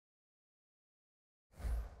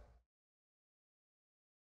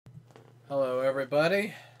Hello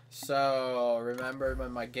everybody. So remember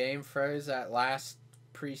when my game froze that last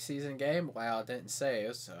preseason game? Well, it didn't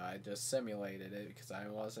save, so I just simulated it because I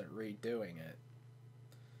wasn't redoing it.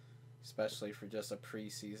 Especially for just a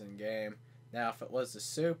preseason game. Now if it was the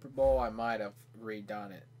Super Bowl, I might have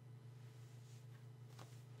redone it.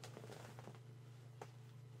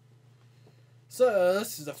 So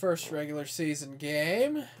this is the first regular season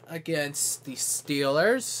game against the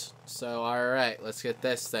Steelers. So alright, let's get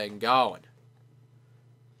this thing going.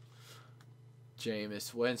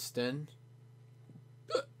 Jameis Winston.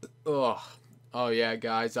 Oh yeah,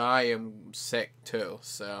 guys, I am sick too.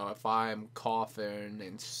 So if I'm coughing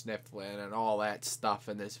and sniffling and all that stuff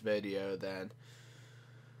in this video,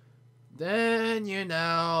 then you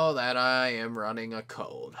know that I am running a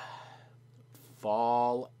cold.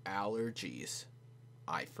 Fall allergies.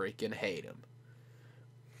 I freaking hate them.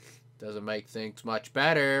 Doesn't make things much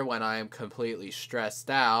better when I am completely stressed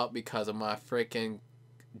out because of my freaking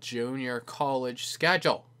junior college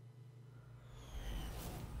schedule.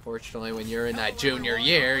 Fortunately, when you're in that junior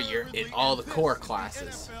year, you're in all the core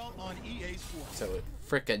classes. So it's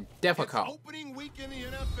freaking difficult. It's opening week in the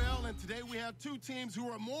NFL, and today we have two teams who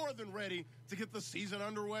are more than ready to get the season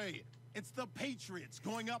underway. It's the Patriots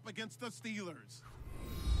going up against the Steelers.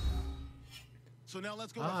 So now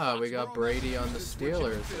let's go. We got Brady on the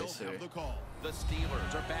Steelers, I see. The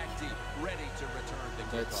Steelers are back deep, ready to return the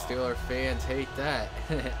kickoff. That Steeler fans hate that.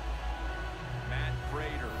 Matt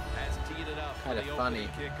Prater has teed it up. Kind of funny.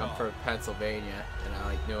 I'm from Pennsylvania, and I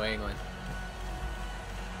like New England.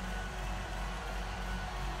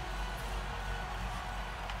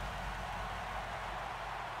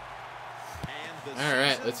 All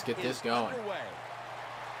right, let's get this going.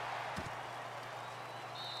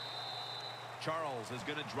 Charles is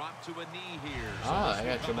going to drop to a knee here. So I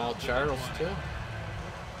got Jamal Charles too.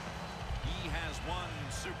 He has won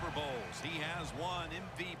Super Bowls. He has won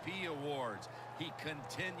MVP awards. He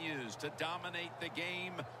continues to dominate the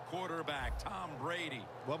game. Quarterback Tom Brady.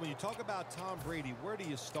 Well, when you talk about Tom Brady, where do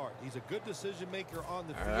you start? He's a good decision maker on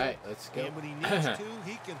the field. All right, let's go. And when he needs to,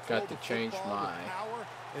 he can throw got to the change football my with power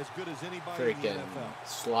as good as anybody in the freaking NFL.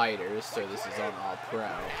 sliders, so this is on All Pro.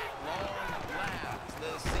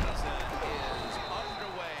 The season is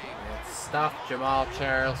underway. Stop Jamal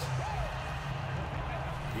Charles.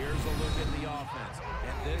 Here's a look at the offense,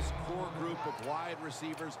 and this core group of wide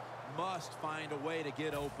receivers must find a way to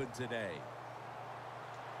get open today.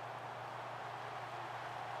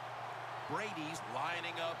 Brady's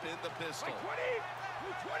lining up in the pistol.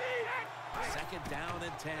 2nd down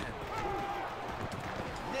and 10.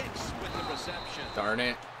 Nix with the reception. Darn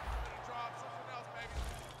it.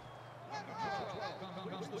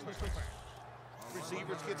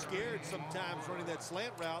 Receivers get scared sometimes running that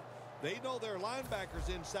slant route. They know their linebackers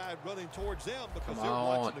inside running towards them because they're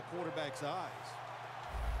watching the quarterback's eyes.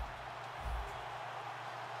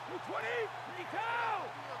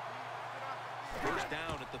 1st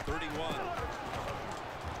down at the 31.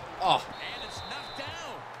 Oh. And it's knocked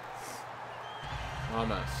down.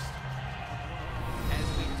 Almost. As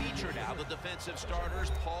we feature now the defensive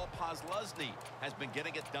starters, Paul Posluszny has been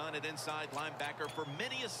getting it done at inside linebacker for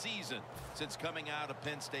many a season since coming out of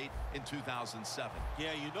Penn State in 2007.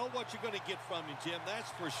 Yeah, you know what you're going to get from him, Jim. That's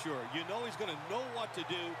for sure. You know he's going to know what to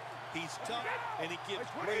do. He's tough, and he gives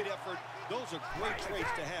great effort. Those are great traits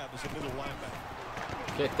to have as a middle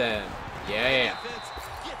linebacker. Get them. Yeah. Defense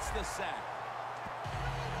gets the sack.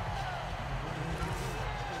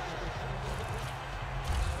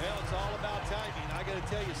 Well, it's all about timing. I got to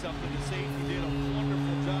tell you something. The safety did a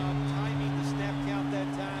wonderful job timing the snap count that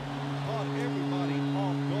time. Caught everybody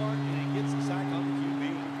off guard, and he gets the sack on the QB.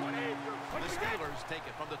 The Steelers take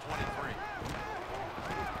it from the 23.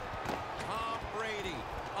 Tom Brady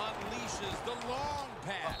unleashes the long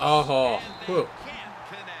pass. Oh, and they can't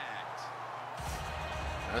connect.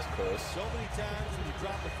 That's close. So many times when you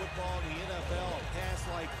drop the football in the NFL, a pass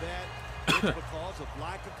like that, it's because of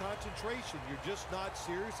lack of concentration. You're just not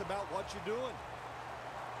serious about what you're doing.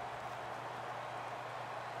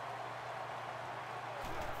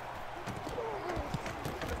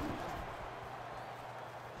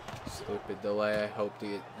 Stupid delay. I hope to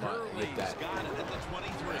get that got it at the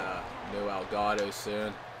 23. new Elgato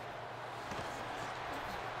soon.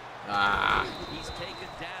 He's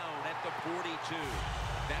taken down at the 42.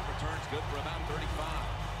 That return's good for about 35.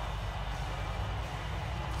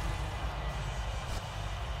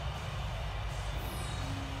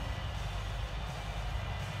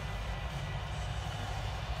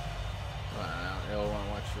 I don't really want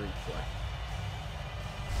to watch replay.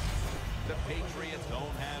 The Patriots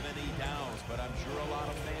don't have any downs, but I'm sure a lot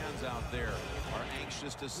of fans out there are anxious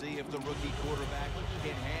anxious to see if the rookie quarterback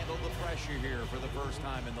can handle the pressure here for the first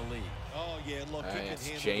time in the league. Oh, yeah, look, he can It's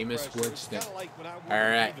handle Jameis the pressure. Winston. It's kinda like when I worked All with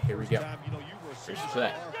right, you the here we first go. time, you know, you were a Here's the superstar,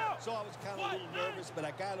 play. so I was kind of a little nervous, but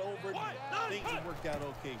I got over it. Things have worked out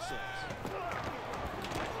okay since.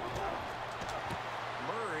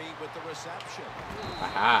 Murray with the reception.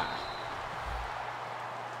 Aha.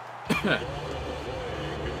 There's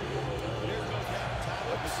no doubt time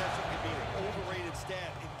of possession can be an overrated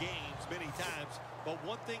stat in games many times, but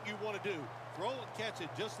one thing you want to do, throw and catch it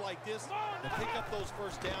just like this, and pick up those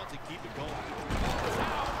first downs and keep it going.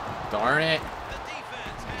 Darn it. The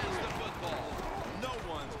defense has the football. No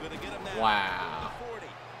one's going to get him now. Wow. The 40,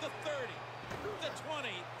 the 30, the 20,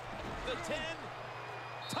 the 10.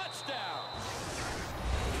 Touchdown.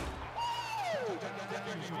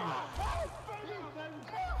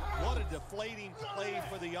 What a deflating play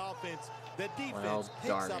for the offense. The defense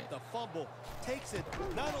picks up the fumble, takes it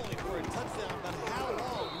not only for a touchdown, but how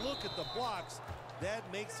long? Look at the blocks. That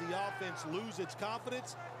makes the offense lose its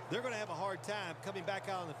confidence. They're going to have a hard time coming back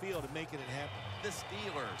out on the field and making it happen. The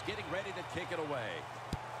Steelers getting ready to kick it away.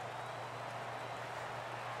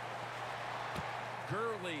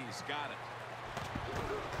 Gurley's got it.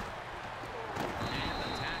 And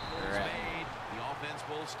the tackle is made. The offense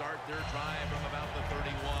will start their drive from about the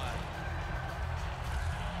 31.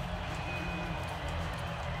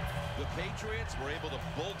 The Patriots were able to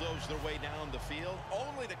bulldoze their way down the field,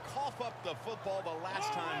 only to cough up the football the last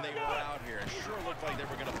time they were out here. It sure looked like they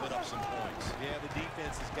were going to put up some points. Yeah, the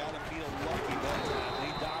defense has got to feel lucky that time.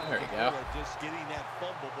 They died before just getting that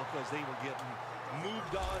fumble because they were getting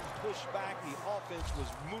moved on, pushed back. The offense was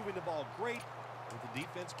moving the ball great, but the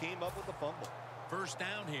defense came up with the fumble. First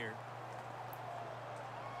down here.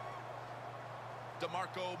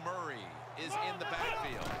 DeMarco Murray is in the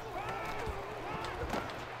backfield.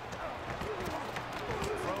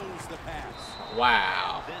 Throws the pass.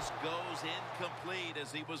 Wow. This goes incomplete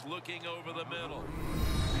as he was looking over the middle.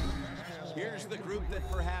 Here's the group that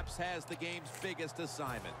perhaps has the game's biggest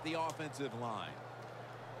assignment, the offensive line.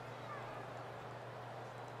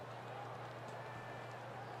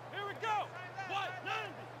 Here we go.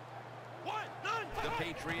 The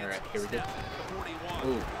Patriots. All right, here we go. Snap at the 41.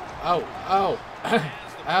 Ooh. Oh. Oh.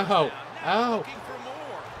 Oh. Oh. Looking for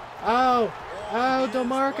more. Oh. Oh.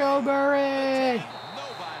 DeMarco Murray.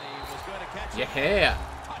 Nobody was going to catch it. Yeah.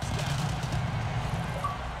 Touchdown.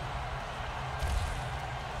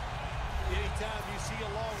 Anytime you see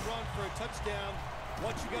a long run for a touchdown,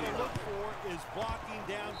 what you got to look for is blocking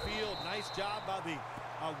downfield. Nice job by the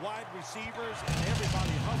wide receivers and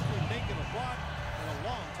everybody hustling, making a block, and a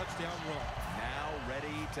long touchdown run. Now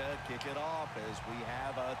ready to kick it off as we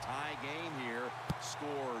have a tie game here.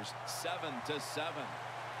 Scores 7-7.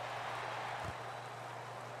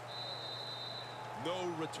 No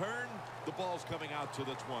return. The ball's coming out to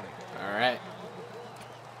the 20. All right.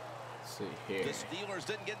 Let's see here. The Steelers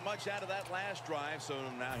didn't get much out of that last drive, so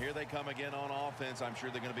now here they come again on offense. I'm sure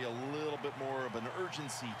they're going to be a little bit more of an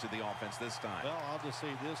urgency to the offense this time. Well, I'll just say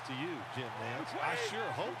this to you, Jim Nance. I sure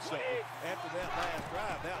hope so. After that last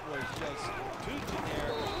drive, that was just too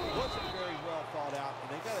generic. Wasn't very well thought out, and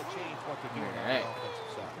they got to change what they're doing on the offensive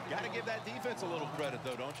side. Got to give that defense a little credit,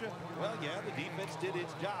 though, don't you? Well, yeah, the defense did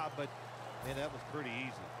its job, but, man, that was pretty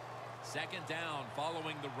easy. Second down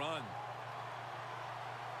following the run.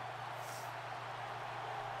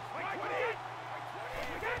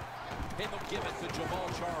 And they'll give it to Jamal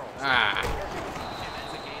Charles. Ah. And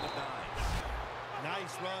that's a gain of 9.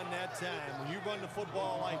 Nice run that time. When you run the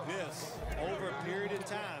football like this, over a period of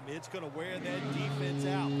time, it's going to wear that defense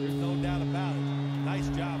out. There's no doubt about it. Nice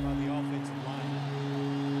job by the offensive line.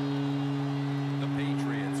 The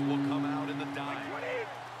Patriots will come out in the dime.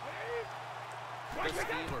 The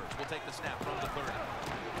Steelers will take the snap from the 30.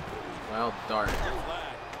 Well, darn it.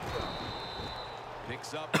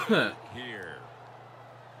 Picks up here.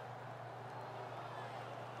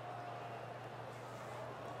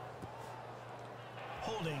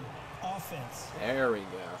 Holding offense. There we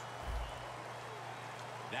go.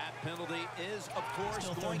 That penalty is, of course,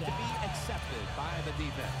 going to be accepted by the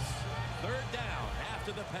defense. Third down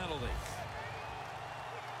after the penalty.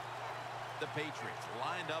 The Patriots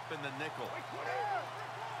lined up in the nickel.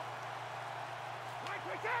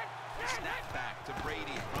 Snap back to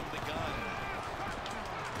Brady from the gun.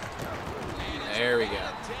 There we go.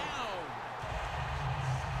 Down.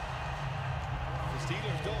 The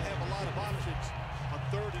Steelers don't have a lot of options on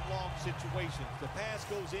third and long situations. The pass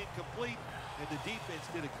goes incomplete, and the defense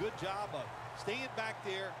did a good job of staying back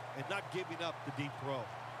there and not giving up the deep throw.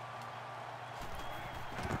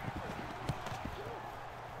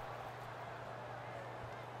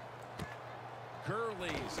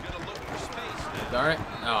 Gurley's going to look for space Darn it.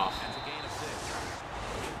 Oh. That's a gain of 6.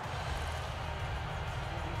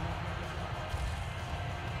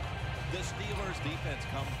 The Steelers defense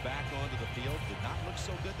comes back onto the field. Did not look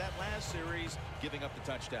so good that last series, giving up the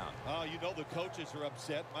touchdown. Oh, you know the coaches are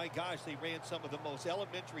upset. My gosh, they ran some of the most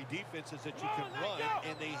elementary defenses that you can run,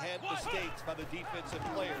 and they had mistakes by the defensive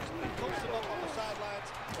players. They coached them up on the sidelines.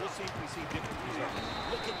 We'll see if we see different results.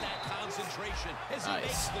 Look at that concentration as he Nice.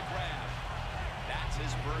 makes the grab. That's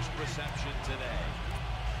his first reception today.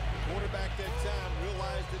 The quarterback that time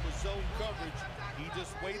realized it was zone coverage. He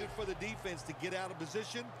just waited for the defense to get out of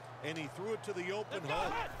position, and he threw it to the open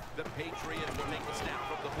hole. The Patriots will take the snap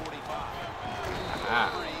from the 45.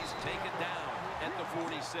 Ah. Murray's taken down at the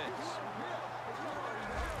 46.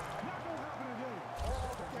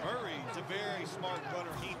 Murray's a very smart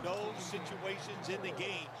runner. He knows situations in the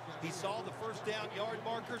game. He saw the first down yard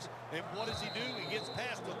markers, and what does he do? He gets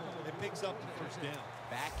past them and picks up the first down.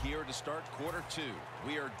 Back here to start quarter 2.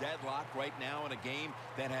 We are deadlocked right now in a game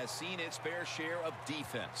that has seen its fair share of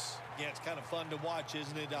defense. Yeah, it's kind of fun to watch,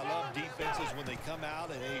 isn't it? I love defenses when they come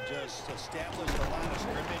out and they just establish the line of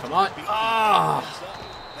scrimmage. Come on. And beat Ah. the defense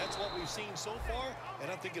up. That's what we've seen so far,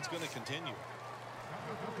 and I think it's going to continue.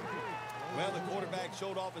 Well, the quarterback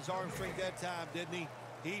showed off his arm strength that time, didn't he?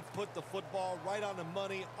 He put the football right on the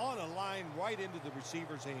money, on a line, right into the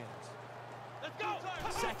receiver's hands. Let's go.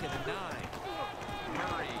 2nd and 9.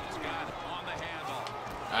 Murray's got it on the handle.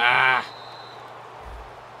 Ah.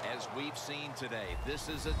 As we've seen today, this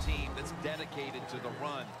is a team that's dedicated to the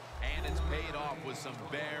run, and it's paid off with some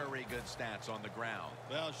very good stats on the ground.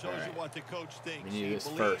 Well, it shows you what the coach thinks. We need He this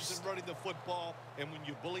believes first. in running the football, and when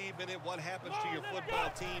you believe in it, what happens to your football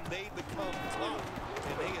team? They become tough,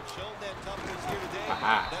 and they have shown that toughness here today.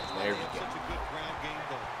 Aha, That's why there they we have go. such a good ground game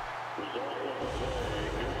going.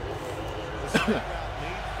 The side route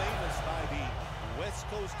made famous by the West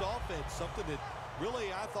Coast offense, something that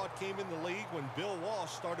really I thought came in the league when Bill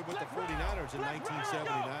Walsh started with the 49ers in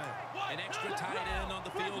 1979. An extra tight end on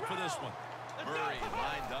the field for this one. Murray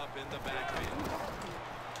lined up in the backfield.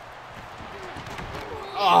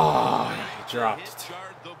 Oh, he dropped Hit it.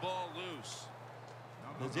 guard the ball loose.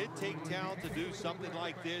 Does it take talent to do something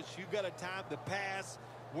like this? You've got a time to pass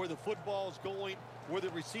where the football's going, where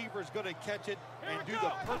the receiver's going to catch it and do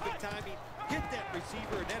the perfect timing. Hit that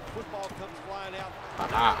receiver and that football comes flying out.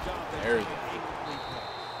 Aha, Nice job there you taking go. an incomplete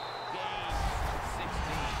pass. Gain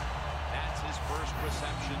 16. That's his first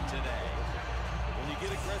reception today. When you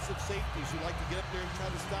get aggressive safeties who like to get up there and try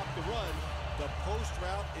to stop the run, the post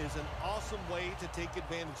route is an awesome way to take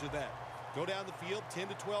advantage of that. Go down the field 10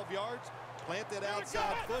 to 12 yards, plant that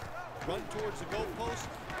outside foot, run towards the goalpost.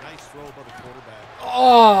 Nice throw by the quarterback.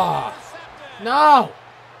 Oh, no.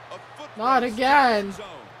 A foot Not race again. zone.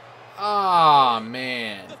 Oh,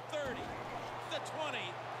 man. The 30, the 20,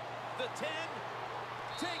 the 10,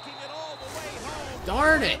 taking it all the way home.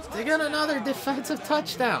 Darn it. They got another defensive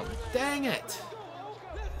touchdown. Dang it.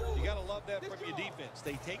 You got to love that from your defense.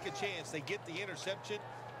 They take a chance. They get the interception.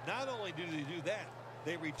 Not only do they do that,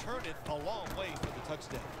 they return it a long way for the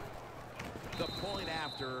touchdown. The point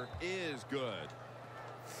after is good.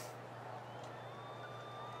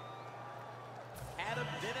 Adam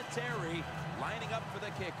Vinatieri lining up for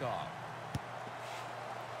the kickoff.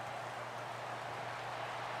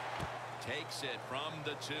 Takes it from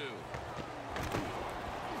the 2.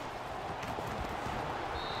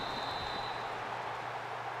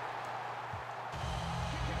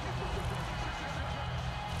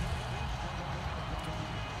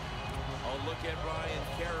 Oh, look at Ryan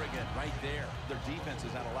Kerrigan right there. Their defense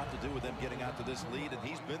has had a lot to do with them getting out to this lead, and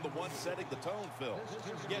he's been the one setting the tone, Phil.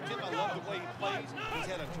 Yeah, Jim, I love the way he plays. He's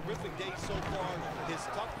had a terrific day so far. His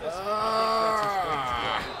toughness.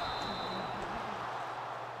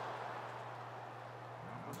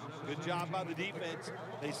 Good job by the defense.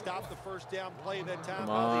 They stopped the first down play that time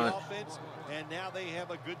by the offense, and now they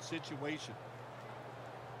have a good situation.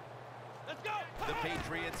 Let's go. The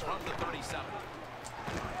Patriots from the 37.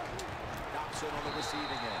 Dobson on the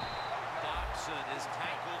receiving end. Dobson is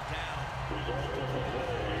tackled down.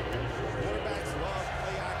 Quarterbacks love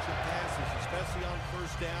play-action passes, especially on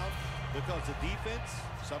first down, because the defense,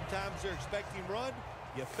 sometimes they're expecting run.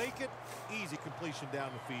 You fake it, easy completion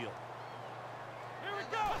down the field. Here we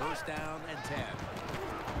go. First down and 10.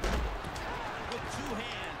 With 2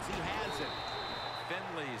 hands, he has it.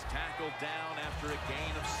 Finley's tackled down after a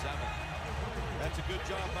gain of 7. That's a good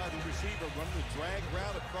job by the receiver, running the drag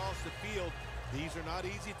route across the field. These are not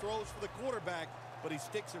easy throws for the quarterback, but he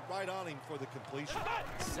sticks it right on him for the completion.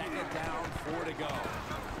 2nd down, 4 to go.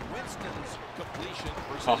 Winston's completion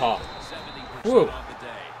Haha. percentage 70% Woo. on the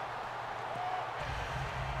day.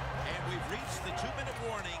 And we've reached the 2-minute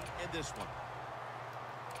warning in this one.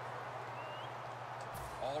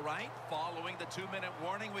 All right, following the 2-minute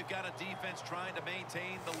warning, we've got a defense trying to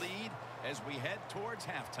maintain the lead as we head towards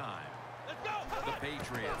halftime. Let's go. The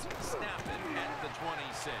Patriots snap it at the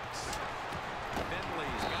 26.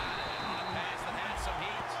 Finley's got it on a pass that had some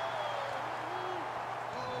heat.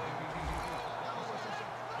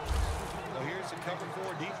 Well, here's the cover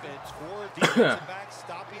 4 defense. 4 defensive backs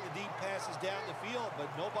stopping the deep passes down the field, but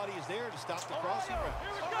nobody is there to stop the crossing routes.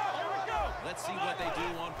 Here we go. Here we go. Let's see what they do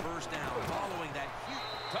on first down following that huge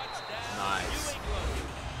touchdown. Nice. New England.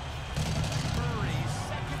 Murray's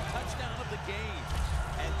second touchdown of the game.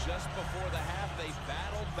 And just before the half, they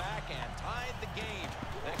battled back and tied the game.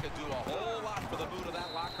 That could do a whole lot for the mood of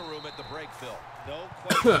that locker room at the break, Phil. No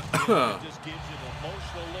question. It just gives you an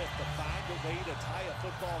emotional lift to find a way to tie a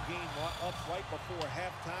football game up right before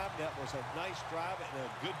halftime. That was a nice drive and a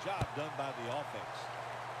good job done by the offense.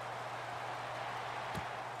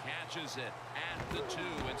 Catches it at the 2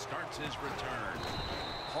 and starts his return.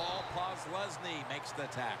 Paul Posluszny makes the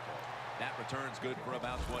tackle. That return's good for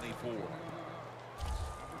about 24.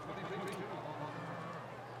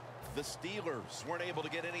 The Steelers weren't able to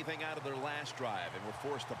get anything out of their last drive and were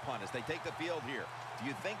forced to punt as they take the field here. Do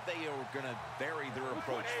you think they are going to vary their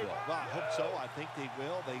approach, Phil? Well, I hope so. I think they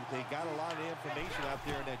will. They got a lot of information out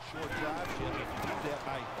there in that short drive, Jim. If you do that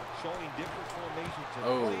by showing different formations and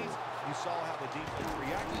plays, you saw how the defense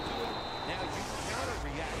reacted to it. Now you can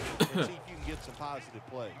counter-react and see if you can get some positive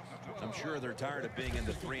plays. I'm sure they're tired of being in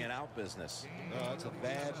the 3-and-out business. It's a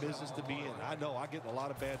bad business to be in. I know. I get in a lot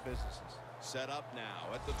of bad businesses. Set up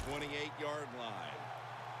now at the 28-yard line.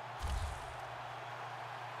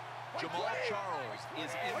 Jamal Charles is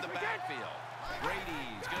in the backfield.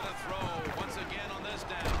 Brady's going to throw once again on this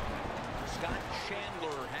down. Scott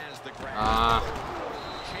Chandler has the grab.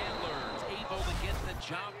 Chandler's able to get the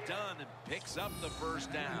job done and picks up the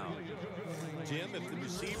first down. Jim, if the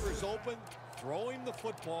receiver is open, throw him the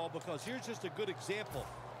football, because here's just a good example.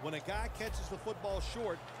 When a guy catches the football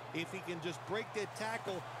short, if he can just break that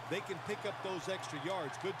tackle, they can pick up those extra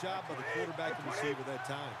yards. Good job by the quarterback and receiver that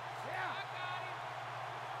time.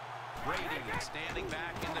 Brady standing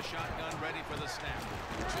back in the shotgun, ready for the snap.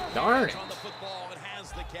 Darn it. On the football and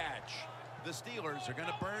has the catch. The Steelers are going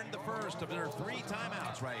to burn the first of their 3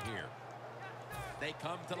 timeouts right here. They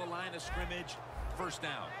come to the line of scrimmage. First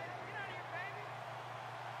down.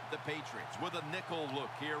 The Patriots with a nickel look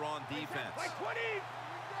here on defense.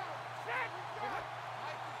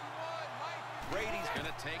 Brady's going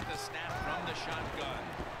to take the snap from the shotgun.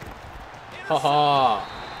 Ha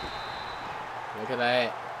Look at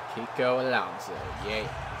that. Kiko Alonso. Yay.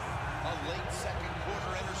 A late second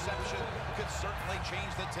quarter interception could certainly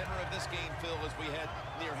change the tenor of this game, Phil, as we head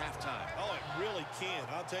near halftime. Oh, it really can.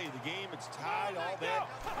 I'll tell you, the game, it's tied, all that.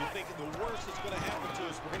 You're thinking the worst that's going to happen to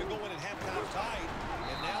us. We're going to go in at halftime tied.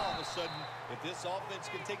 And now, all of a sudden, if this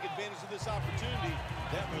offense can take advantage of this opportunity,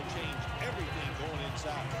 that will change everything going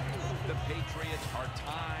inside. The Patriots are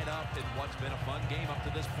tied up in what's been a fun game up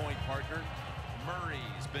to this point, partner.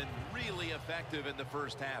 Murray's been really effective in the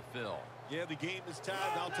first half, Phil. Yeah, the game is tied,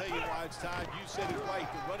 and I'll tell you why it's tied. You said it right.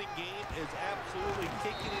 The running game is absolutely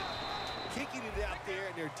kicking it out there,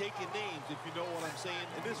 and they're taking names, if you know what I'm saying.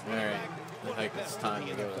 And this running back, I think it's time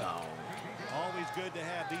to go down. Always good to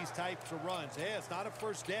have these types of runs. Hey, it's not a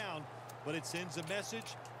first down, but it sends a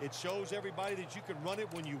message. It shows everybody that you can run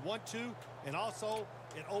it when you want to, and also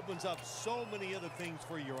it opens up so many other things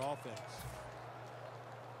for your offense.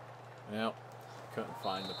 Yep. Couldn't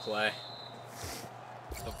find the play.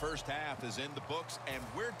 The first half is in the books, and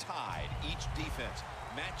we're tied. Each defense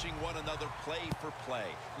matching one another play for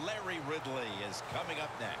play. Larry Ridley is coming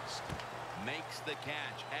up next. Makes the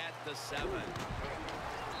catch at the 7. And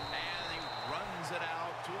he runs it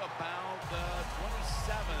out to about the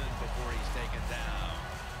 27 before he's taken down.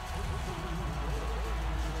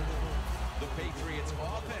 The Patriots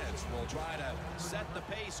offense will try to set the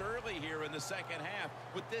pace early here in the second half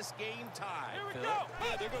with this game tied. Here we go.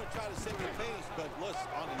 Yeah, they're going to try to set the pace, but listen,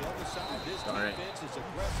 on the other side, this defense is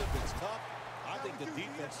aggressive, it's tough. I think the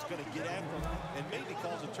defense is going to get after them and maybe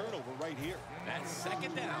cause a turnover right here. That's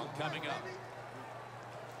second down coming up.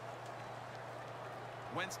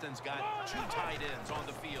 Winston's got 2 tight ends on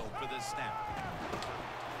the field for this snap.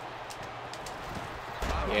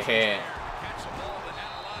 Yeah. Catch the ball that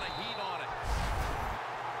had a lot of heat on it.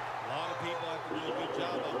 A lot of people have to do a good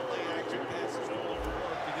job on play action passes going to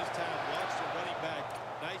work. And this time, watch the running back.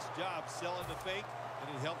 Nice job selling the fake, and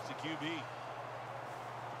it helps the QB.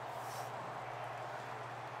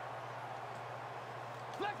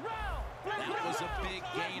 That was a big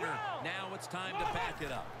gainer. Now it's time to back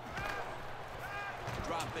it up.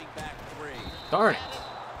 Dropping back 3. Darn it.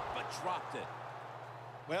 But dropped it.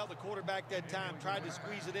 Well, the quarterback that time tried to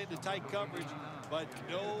squeeze it into tight coverage, but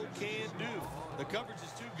no can do. The coverage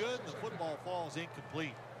is too good, and the football falls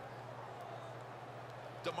incomplete.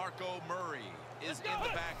 DeMarco Murray is in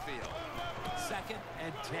the backfield. 2nd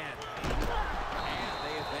and 10. And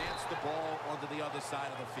they advance the ball onto the other side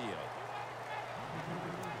of the field.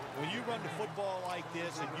 When you run the football like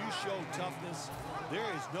this and you show toughness, there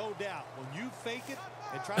is no doubt when you fake it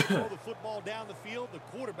and try to throw the football down the field, the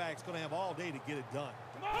quarterback's going to have all day to get it done.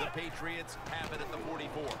 The Patriots have it at the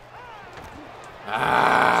 44.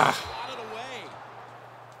 Swatted away.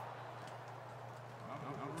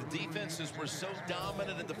 The defenses were so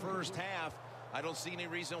dominant in the first half. I don't see any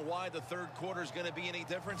reason why the third quarter is going to be any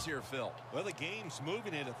difference here, Phil. Well, the game's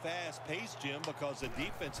moving at a fast pace, Jim, because the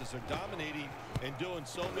defenses are dominating and doing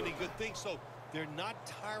so many good things. So they're not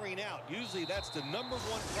tiring out. Usually that's the #1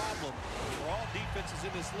 problem for all defenses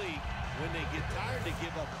in this league. When they get tired, they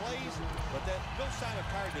give up plays, but no sign of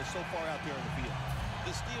tiredness so far out there in the field.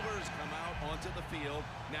 The Steelers come out onto the field,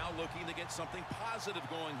 now looking to get something positive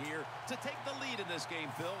going here to take the lead in this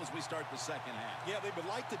game, Phil, as we start the second half. Yeah, they would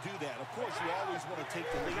like to do that. Of course, you always want to take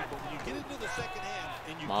the lead, but when you get into the second half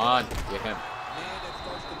and you Come on, get him. Man, that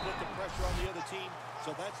starts to put the pressure on the other team.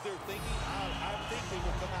 So that's their thinking. I think they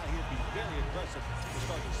will come out here and be very aggressive to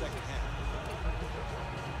start the second half.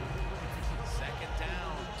 Second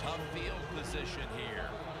down, tough field position here.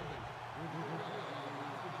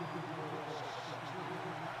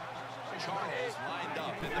 Charles lined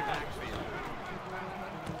up in the backfield.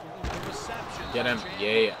 The reception. Get him.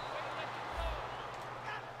 Yeah.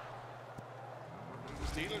 The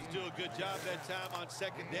Steelers do a good job that time on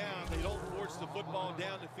second down. They don't force the football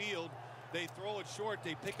down the field. They throw it short.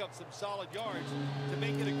 They pick up some solid yards to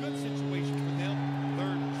make it a good situation for them.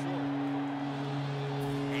 3rd and short.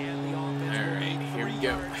 And the offense will make here 3 we go.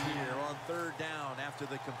 yards here on 3rd down after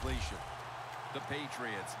the completion. The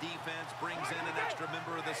Patriots defense brings in an extra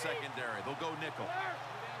member of the secondary. They'll go nickel.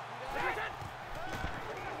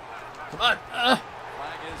 Come on. Flag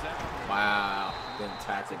is out. Wow. Didn't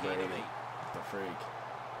tackle Brady. The freak.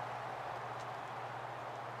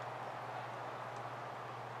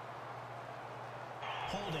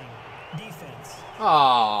 Holding. Defense.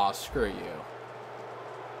 Oh, screw you.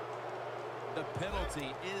 The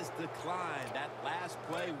penalty is declined. That last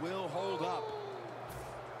play will hold up.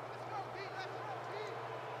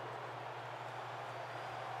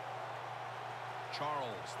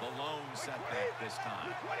 Charles, the lone setback this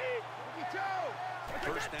time.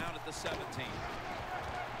 1st down at the 17.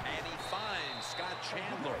 And he finds Scott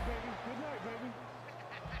Chandler.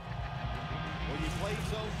 When you play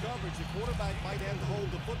zone coverage, the quarterback might have to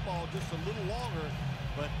hold the football just a little longer.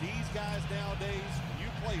 But these guys nowadays, when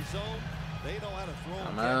you play zone, they know how to throw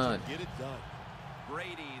and catch and get it done.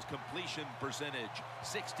 Brady's completion percentage,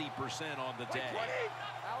 60% on the day.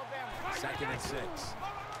 2nd and 6.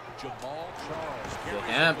 Jamal Charles carries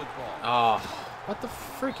the football. Oh, what the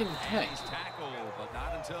freaking heck? He's tackled, but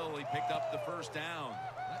not until he picked up the 1st down.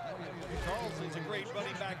 Charles is a great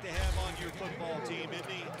running back to have on your football team,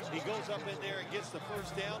 isn't he? He goes up in there and gets the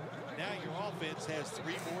 1st down. Now your offense has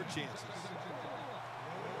 3 more chances.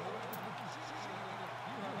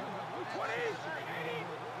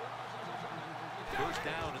 First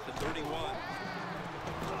down at the 31.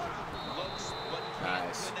 Looks, but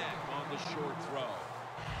can't connect on the short throw.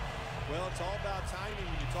 Well, it's all about timing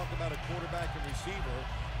when you talk about a quarterback and receiver.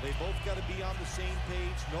 They both got to be on the same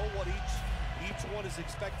page, know what each one is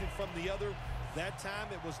expected from the other. That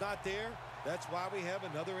time it was not there. That's why we have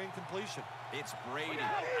another incompletion. It's Brady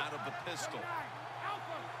out of the pistol.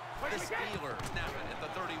 The Steelers snap it at the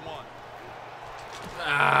 31.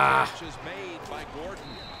 Catch is made by Gordon.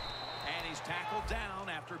 And he's tackled down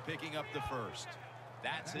after picking up the 1st.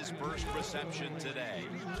 That's his 1st reception today.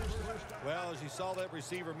 Well, as you saw that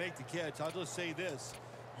receiver make the catch, I'll just say this.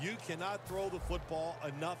 You cannot throw the football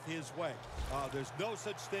enough his way. There's no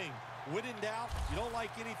such thing. When in doubt, you don't like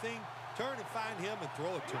anything, turn and find him and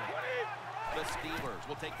throw it to him. The Steelers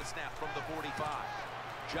will take the snap from the 45.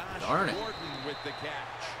 Josh Gordon with the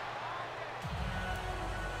catch.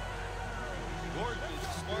 Gordon is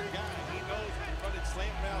a smart guy. He knows when you're running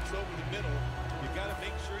slant routes over the middle, you got to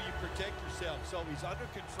make sure you protect yourself. So he's under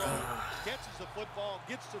control, catches the football,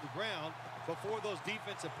 gets to the ground before those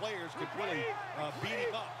defensive players could really beat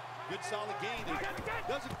him up. Good solid gain. And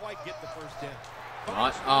doesn't quite get the 1st down.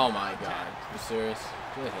 What? Oh my God. You serious?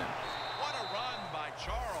 Get him. What a run by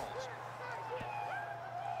Charles.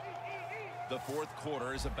 The fourth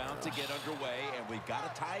quarter is about to get underway, and we've got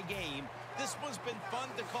a tie game. This one's been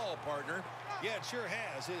fun to call, partner. Yeah, it sure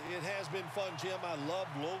has. It has been fun, Jim. I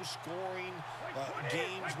love low-scoring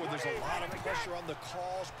games where there's a lot of pressure on the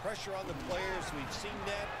calls, pressure on the players. We've seen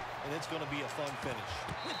that, and it's going to be a fun finish.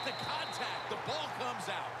 With the contact, the ball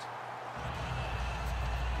comes out.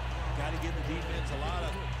 Got to give the defense a lot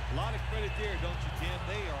of credit there, don't you, Tim?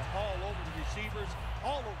 They are all over the receivers,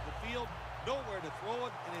 all over the field, nowhere to throw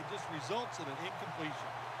it, and it just results in an incompletion.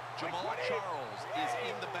 Jamal Charles is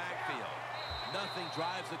in the backfield. Nothing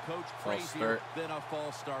drives the coach crazier than a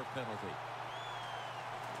false start penalty.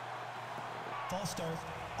 False start,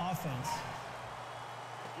 offense.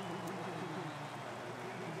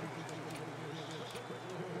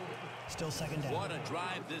 Still second down. What a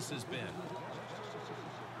drive this has been.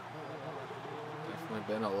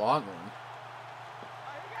 Definitely been a long one.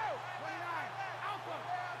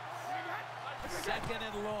 Second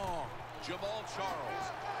and long. Jamal Charles.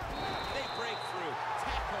 They break through.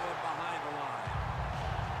 Tackle him behind the line.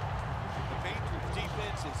 The Patriots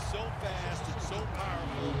defense is so fast and so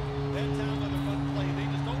powerful. That time on the run play, they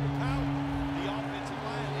just overpower the offensive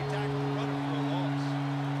line. They tackle the runner for a loss.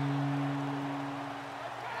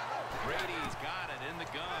 Brady's got it in the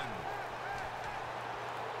gun.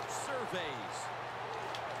 Surveys.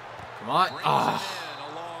 Come on. Brings it in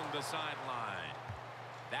along the sideline.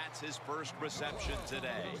 That's his first reception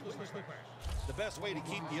today. The best way to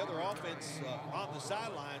keep the other offense on the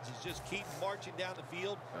sidelines is just keep marching down the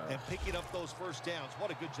field and picking up those first downs. What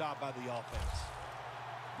a good job by the offense.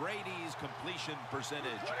 Brady's completion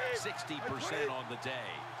percentage, 60% on the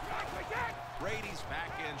day. Brady's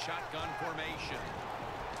back in shotgun formation.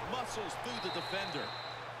 Muscles through the defender.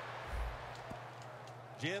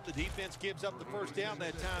 Jim, the defense gives up the first down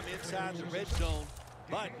that time inside the red zone.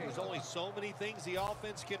 But there's only so many things the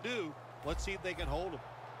offense can do. Let's see if they can hold them.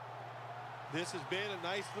 This has been a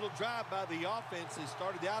nice little drive by the offense. They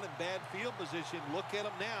started out in bad field position. Look at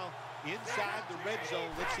them now inside the red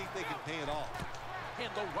zone. Let's see if they can pay it off.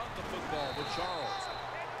 And they'll run the football with Charles.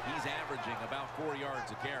 He's averaging about 4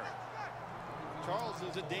 yards a carry. Charles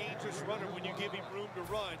is a dangerous runner when you give him room to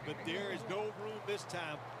run, but there is no room this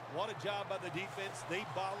time. What a job by the defense. They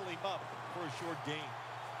bottle him up for a short gain.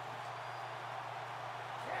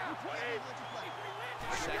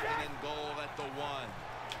 Second and goal at the 1.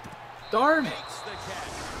 Darn it. Makes the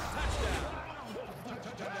catch.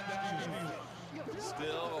 Touchdown.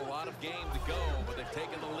 Still a lot of game to go, but they've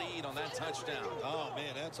taken the lead on that touchdown. Oh,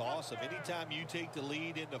 man, that's awesome. Anytime you take the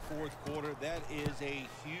lead in the fourth quarter, that is a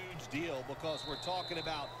huge deal because we're talking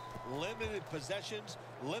about limited possessions,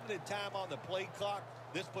 limited time on the play clock.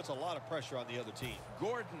 This puts a lot of pressure on the other team.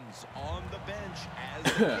 Gordon's on the bench as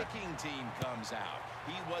the kicking team comes out.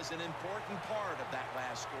 He was an important part of that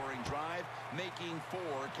last scoring drive, making 4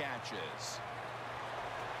 catches.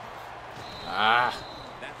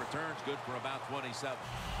 That return's good for about 27.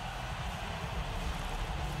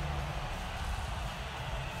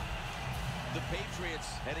 The Patriots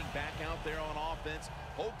heading back out there on offense,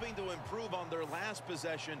 hoping to improve on their last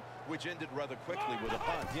possession, which ended rather quickly with a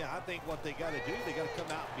punt. Yeah, I think what they got to do, they got to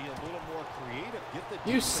come out and be a little more creative. Get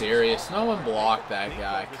the You serious? No one blocked that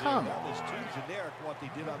guy. Come That on. was too generic what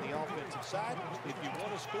they did on the offensive side. If you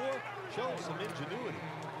want to score, show some ingenuity.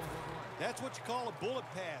 That's what you call a bullet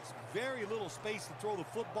pass. Very little space to throw the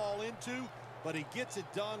football into, but he gets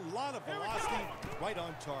it done. A lot of velocity, right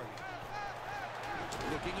on target.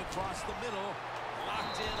 Looking across the middle,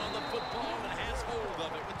 locked in on the football and has hold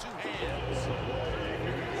of it with 2 hands.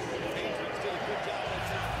 The Patriots did a good job at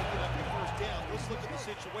picking up your first down. Let's look at the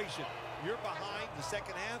situation. You're behind the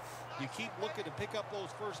second half. You keep looking to pick up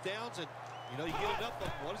those first downs, and you get it up.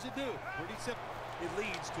 But what does it do? Pretty simple. It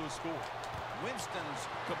leads to a score. Winston's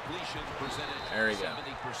completion percentage, There we go. 70%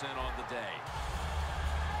 on the day.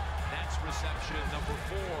 That's reception number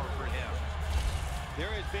 4 for him. There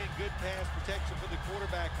has been good pass protection for the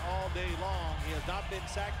quarterback all day long. He has not been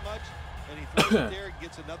sacked much, and he throws it there and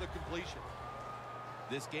gets another completion.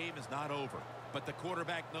 This game is not over, but the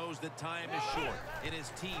quarterback knows that time is short, and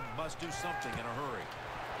his team must do something in a hurry.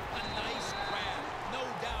 A nice grab. No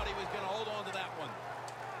doubt he was going to hold on to that one.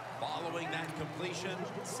 Following that completion,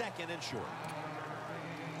 second and short.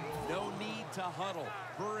 No need to huddle.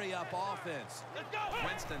 Hurry up offense.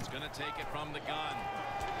 Winston's going to take it from the gun.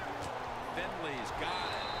 Finley's got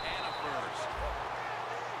it, and a first.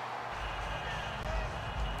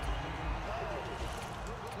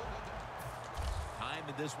 Time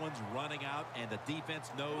in this one's running out, and the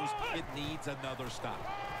defense knows it needs another stop.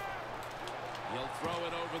 He'll throw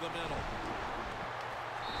it over the middle.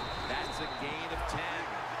 That's a gain of 10.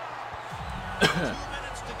 2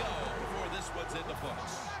 minutes to go before this one's in the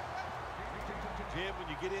books. Jim, when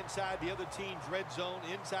you get inside the other team's red zone,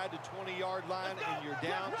 inside the 20-yard line, and you're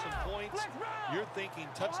down some points, you're thinking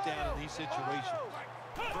touchdown in these situations.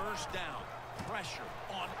 First down, pressure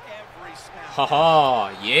on every snap.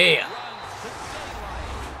 Ha yeah. Runs to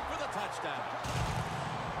daylight for the touchdown.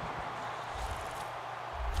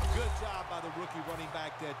 Good job by the rookie running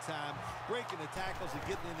back that time, breaking the tackles and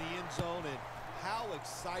getting in the end zone. And how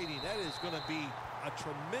exciting. That is going to be a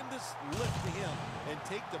tremendous lift to him and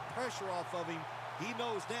take the pressure off of him. He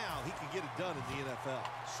knows now he can get it done in the NFL.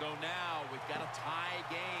 So now we've got a tie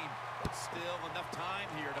game, but still enough time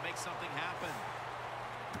here to make something happen.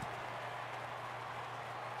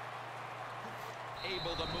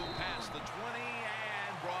 Able to move past the 20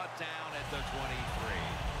 and brought down at the 23.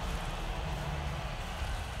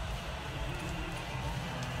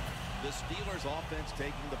 The Steelers offense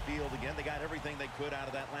taking the field again. They got everything they could out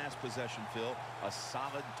of that last possession, Phil. A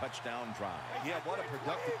solid touchdown drive. Yeah, what a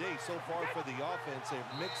productive day so far for the offense. They're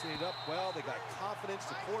mixing it up well. They got confidence.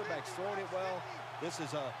 The quarterback's throwing it well. This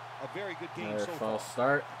is a very good game Another so far. false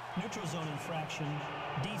start. Neutral zone infraction.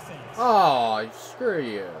 Defense. Oh, screw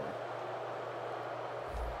you.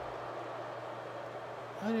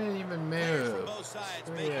 I didn't even Players from move. both sides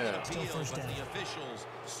Screw making an you. appeal, First but down. the officials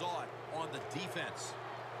saw it on the defense.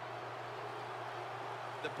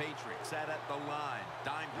 The Patriots sat at the line.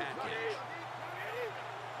 Dime package.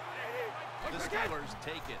 The Steelers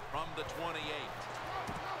take it from the 28.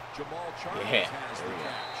 Jamal Charles Yeah, has the there we go.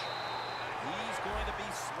 catch. He's going to be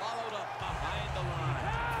swallowed up behind the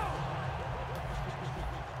line.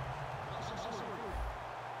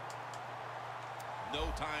 No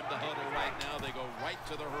time to huddle right now. They go right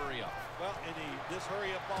to the hurry-up. Well, in this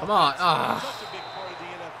hurry-up offense, Come on. Ah. such a big part of the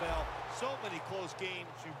NFL. So many close games.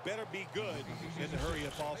 You better be good in the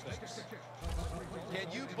hurry-up offense. Can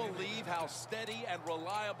you believe how steady and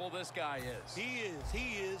reliable this guy is? He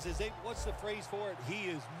is. What's the phrase for it? He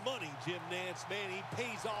is money, Jim Nance. Man, he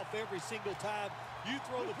pays off every single time. You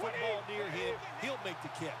throw the football near him, he'll make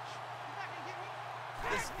the catch.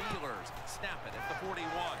 The Steelers snap it at the 41.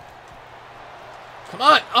 Come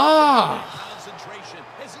on. Ah. Concentration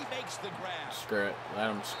as he makes the grab. Screw it. Let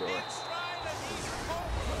him score. In stride, and he's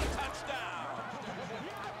home for the touchdown.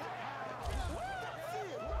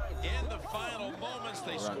 In the final moments,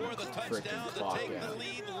 they score the touchdown to take the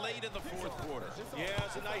lead late in the fourth quarter. Yeah,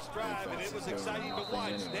 it's a nice drive, and it was exciting to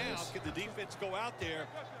watch. Now, can the defense go out there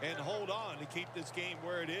and hold on to keep this game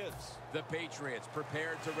where it is? The Patriots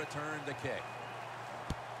prepared to return the kick.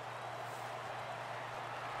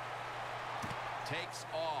 Takes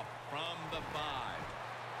off from the 5.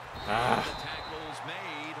 Ah. The tackle's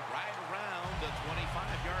made right around the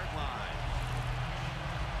 25-yard line.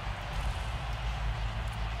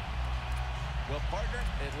 Well, partner,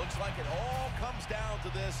 it looks like it all comes down to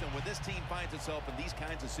this, and when this team finds itself in these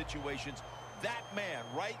kinds of situations, that man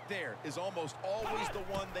right there is almost always the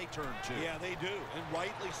one they turn to. Yeah, they do, and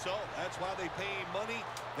rightly so. That's why they pay him money.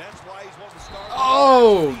 That's why he's one of the stars.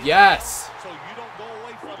 Oh, yes. So you don't go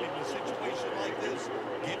away from him in a situation like this.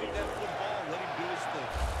 Give him that football. Let him do his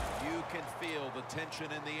thing. You can feel the tension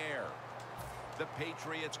in the air. The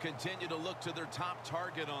Patriots continue to look to their top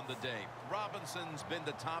target on the day. Robinson's been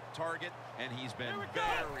the top target, and he's been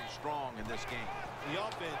very strong in this game. The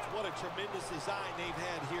offense, what a tremendous design they've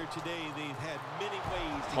had here today. They've had many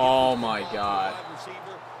ways to Oh, get the my football to God. the wide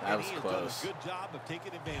receiver, That and was he has close. done a good job of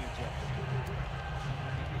taking advantage of it.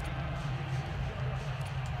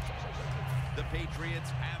 The Patriots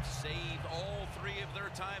have saved all 3 of their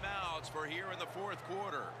timeouts for here in the fourth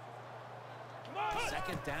quarter.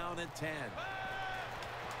 Second down and 10.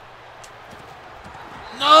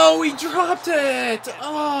 No, he dropped it.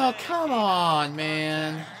 Oh, come on,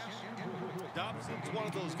 man. Dobson's one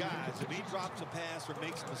of those guys. If he drops a pass or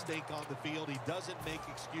makes a mistake on the field, he doesn't make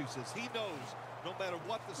excuses. He knows no matter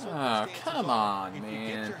what the circumstances come are, on, if you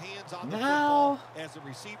man. get your hands on the Now. football as a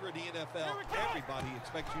receiver in the NFL, everybody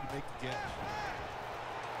expects you to make the catch.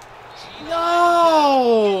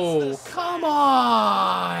 No, come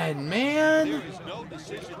on, man. There is no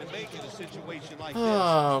decision to make in a situation like this.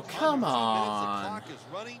 Oh, come Under 2 minutes, on. the clock is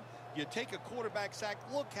running. You take a quarterback sack.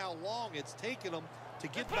 Look how long it's taken them to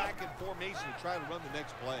get back in formation and try to run the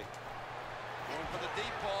next play. Going for the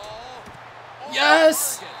deep ball. Oh,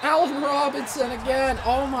 Yes, target. Allen Robinson again.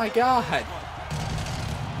 Oh my God. I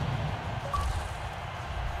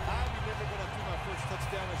remember when I threw my first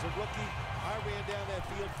touchdown as a rookie, I ran down that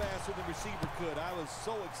field faster than the receiver could. I was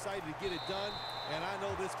so excited to get it done, and I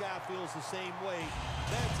know this guy feels the same way.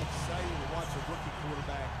 That's exciting to watch a rookie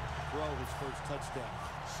quarterback throw his first touchdown.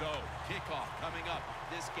 So, kickoff coming up.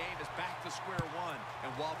 This game is back to square one.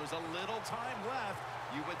 And while there's a little time left,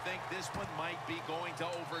 you would think this one might be going to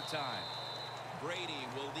overtime. Brady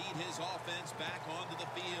will lead his offense back onto the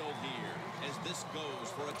field here as this goes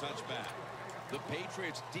for a touchback. The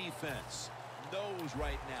Patriots defense knows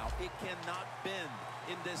right now it cannot bend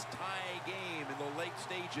in this tie game in the late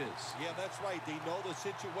stages. Yeah, that's right. They know the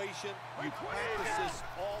situation. You practice this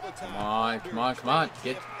all the time. Come on.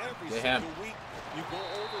 Get him. Week, you go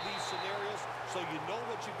over these scenarios so you know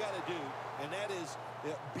what you got to do, and that is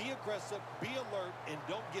be aggressive, be alert, and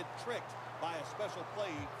don't get tricked by a special play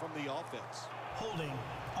from the offense. Holding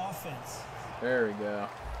offense. There we go.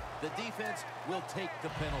 The defense will take the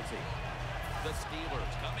penalty. The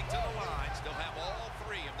Steelers coming to the line still have all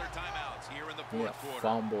 3 of their timeouts here in the fourth quarter.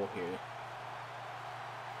 Fumble here.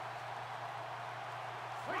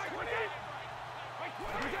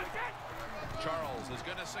 Charles is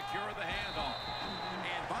going to secure the handoff.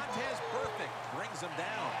 And Montez perfect brings him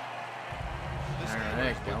down. The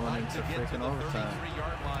Steelers would like to get to the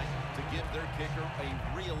 33-yard line to give their kicker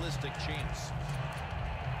a realistic chance.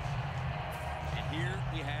 And here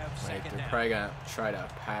we have second down. They're probably going to try to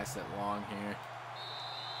pass it long here.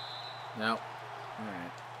 Nope.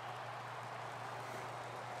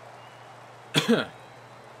 Alright.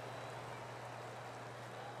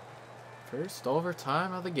 First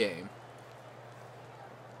overtime of the game.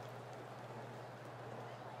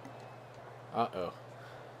 Uh-oh.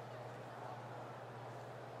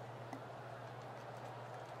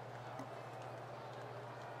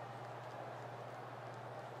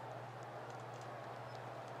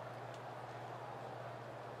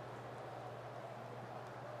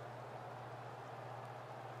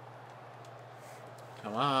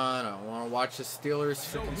 Come on, I want to watch the Steelers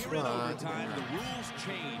freaking squad. The rules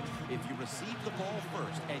change. If you receive the ball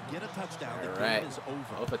first and get a touchdown, the right. game is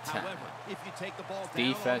over. Overtime. However, if you take the ball down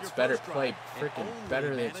Defense on your better first play drive freaking and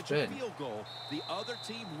better only than it's manage a been. field goal, the other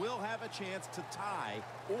team will have a chance to tie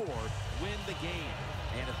or win the game.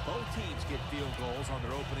 And if both teams get field goals on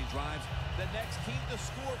their opening drives, the next team to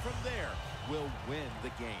score from there will win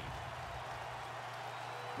the game.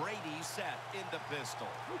 Brady set in the pistol.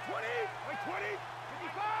 20, 20,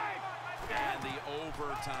 55. And the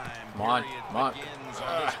overtime Come period on. begins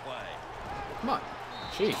on this play. Come on.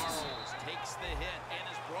 Jeez. Charles takes the hit and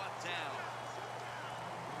is brought down.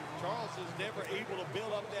 Charles is never able to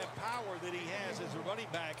build up that power that he has as a running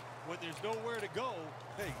back when there's nowhere to go.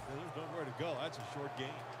 Hey, there's nowhere to go. That's a short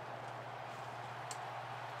game.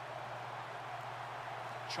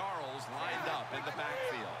 Charles lined up in the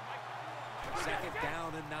backfield. Second down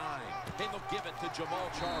and 9. And they'll give it to Jamal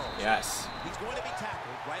Charles. Yes. He's going to be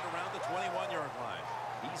tackled right around the 21-yard line.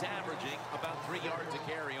 He's averaging about 3 yards a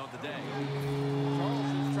carry on the day. Charles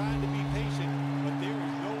is trying to be patient, but there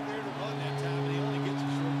is nowhere to run that time, and he only gets a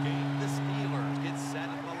short game. The Steelers get set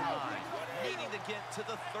at the line, needing to get to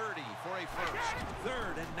the 30 for a first.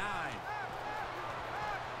 3rd and 9.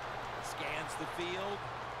 Scans the field.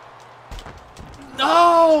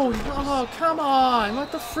 No! Oh, come on.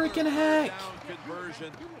 What the freaking heck? Down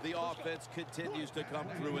conversion. The offense continues to come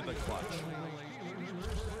through in the clutch.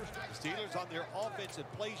 The Steelers on their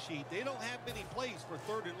offensive play sheet, they don't have many plays for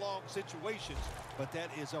 3rd and long situations, but that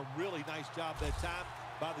is a really nice job that time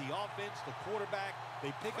by the offense, the quarterback.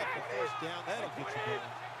 They pick up the first down. That'll get you going.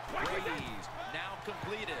 Brady's now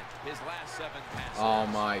completed his last 7 passes. Oh,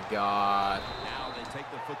 my God. Now they take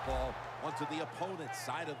the football onto the opponent's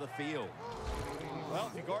side of the field. Well,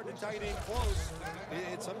 if you guard the tight end close,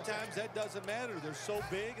 sometimes that doesn't matter. They're so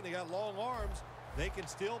big and they got long arms, they can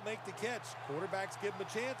still make the catch. Quarterbacks give them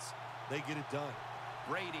a chance, they get it done.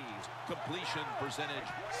 Brady's completion percentage,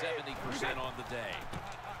 70% on the day.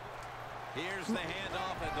 Here's the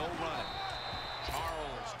handoff and they'll run it.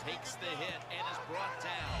 Charles takes the hit and is brought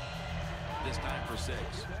down. This time for 6.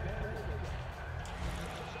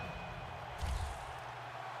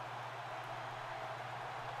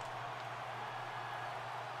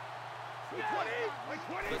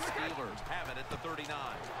 The Steelers have it at the 39. Again,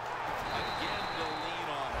 they'll lean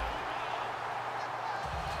on it.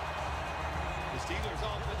 The Steelers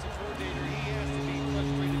offensive coordinator, he has to be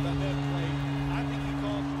frustrated about that play. I think he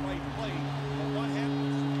calls the right play, but what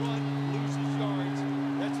happens is run, loses yards.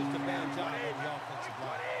 That's just a bad job on the offensive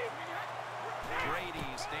line. Brady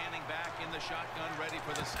standing back in the shotgun, ready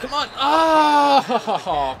for the snap. Come on.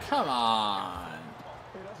 Oh, come on.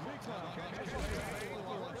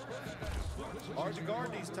 Hard to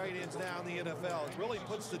guard these tight ends now in the NFL. It really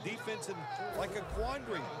puts the defense in like a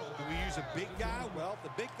quandary. Do we use a big guy? Well, if the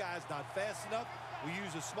big guy's not fast enough. We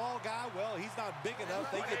use a small guy. Well, he's not big enough.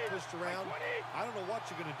 They get pushed around. I don't know what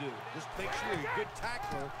you're going to do. Just make sure you're a good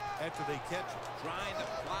tackler after they catch it. Trying to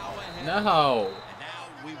plow ahead. No. And now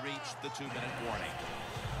we reach the 2-minute warning.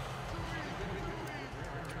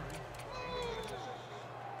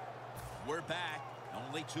 We're We're back.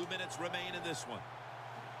 Only 2 minutes remain in this one.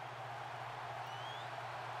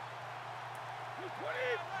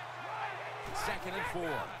 Second and 4.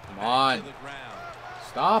 Come on.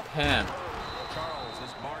 Stop him. Charles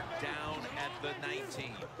is marked down at the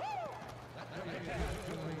 19.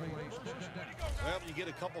 Well, when you get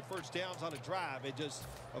a couple first downs on a drive, it just,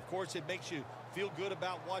 of course, it makes you feel good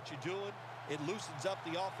about what you're doing. It loosens up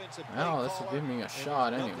the offensive play Oh, this will caller, give me a and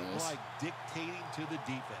shot there's nothing anyways. like dictating to the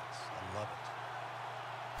defense. I love it.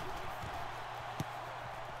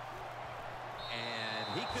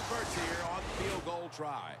 And he converts here on the field goal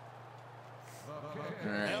try.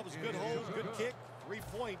 All right. That was good hold, good kick, 3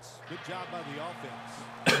 points. Good job by the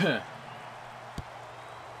offense.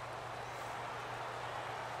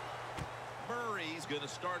 Murray's going to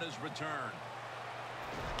start his return.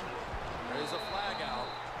 There's a flag out.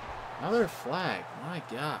 Another flag. My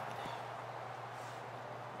God.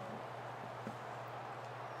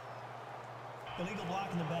 Illegal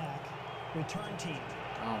block in the back. Return team.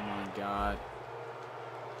 Oh my God.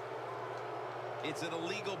 It's an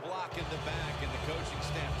illegal block in the back, and the coaching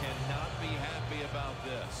staff cannot be happy about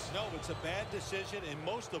this. No, it's a bad decision, and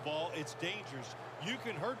most of all, it's dangerous. You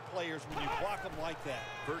can hurt players when you block them like that.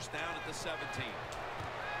 First down at the 17.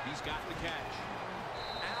 He's got the catch.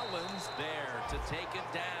 Allen's there to take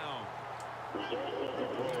it down.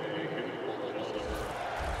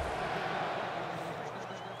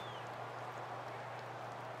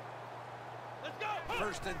 Let's go.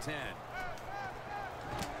 First and 10.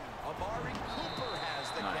 Amari Cooper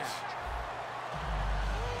has the Nice. catch.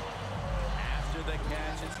 After the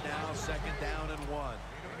catch, it's now second down and 1.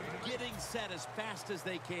 Getting set as fast as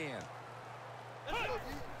they can.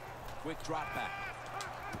 Quick drop back.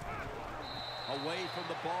 Away from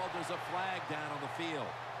the ball, there's a flag down on the field.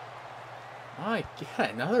 My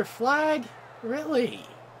God, another flag? Really?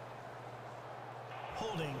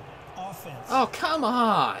 Holding. Offense. Oh, come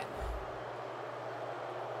on.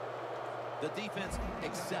 The defense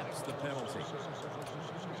accepts the penalty.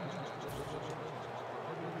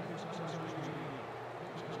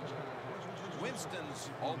 Winston's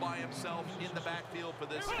all by himself in the backfield for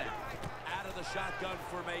this snap. Out of the shotgun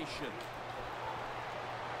formation.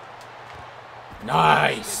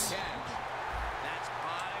 Nice. Good catch. That's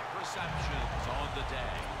 5 receptions on the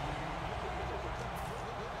day.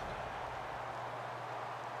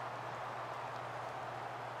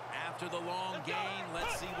 After the long gain,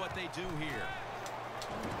 let's see what they do here.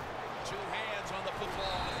 2 hands on the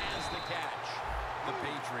football as the catch. The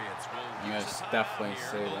Patriots will use Yes, a timeout definitely here.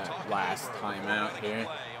 say They'll that talk it last over time before out running a here.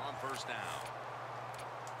 play on first down.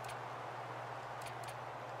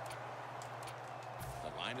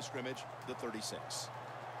 The line of scrimmage, the 36.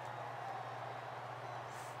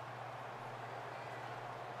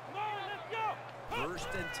 Come on, let's go. First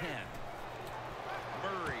and 10.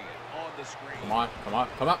 Murray on the screen. Come on, come on,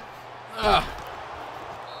 come on. Ugh.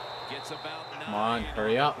 Gets about 9. Come on,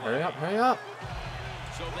 hurry up, hurry up, hurry up.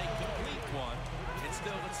 So they complete one, and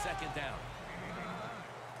still it's second down.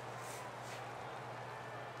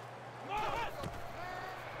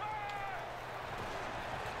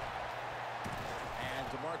 And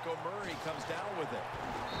DeMarco Murray comes down with it.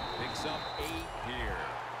 Picks up 8 here.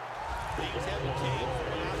 Things haven't changed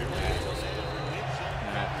from last week until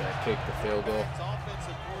now. I have to kick the field goal.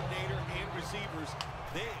 Offensive coordinator and receivers,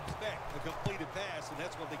 they expect a completed pass, and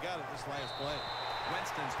that's what they got in this last play.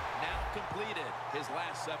 Winston's now completed his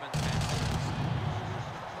last 7 passes.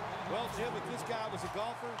 Well, Jim, if this guy was a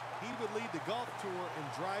golfer, he would lead the golf tour in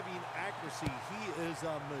driving accuracy. He is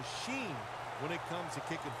a machine when it comes to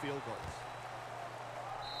kicking field goals.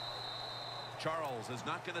 Charles is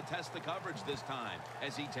not going to test the coverage this time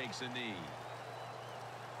as he takes a knee.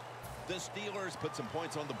 The Steelers put some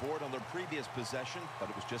points on the board on their previous possession, but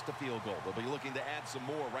it was just a field goal. They'll be looking to add some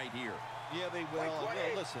more right here. Yeah, they will.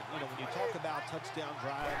 Listen, when you talk about touchdown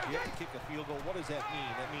drives, you have to kick a field goal. What does that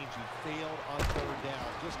mean? That means you failed on 3rd down.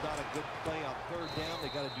 Just not a good play on 3rd down. They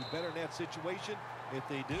got to do better in that situation. If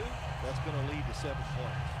they do, that's going to lead to 7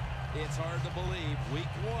 points. It's hard to believe. Week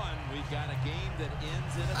 1, we've got a game that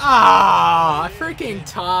ends in a Ah, freaking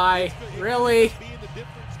tie. Really? Being the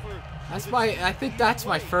difference for I think that's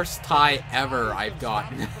my first tie ever I've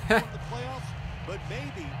gotten. But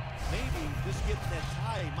maybe just getting that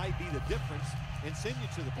tie might be the difference and send you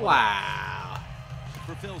to the playoffs. Wow.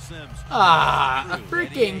 for Phil Simms. Ah, a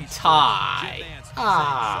freaking tie.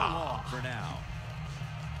 Ah. For now.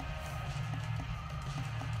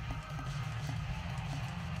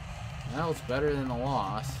 That was better than the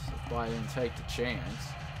loss. That's why I didn't take the chance.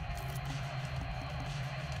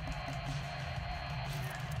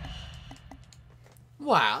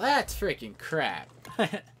 Wow, that's freaking crap.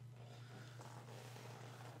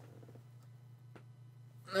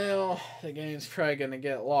 Now, the game's probably going to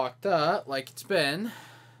get locked up like it's been.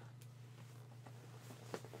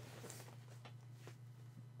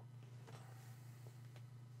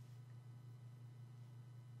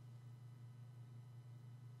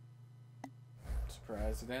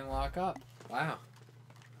 Surprised it didn't lock up. Wow.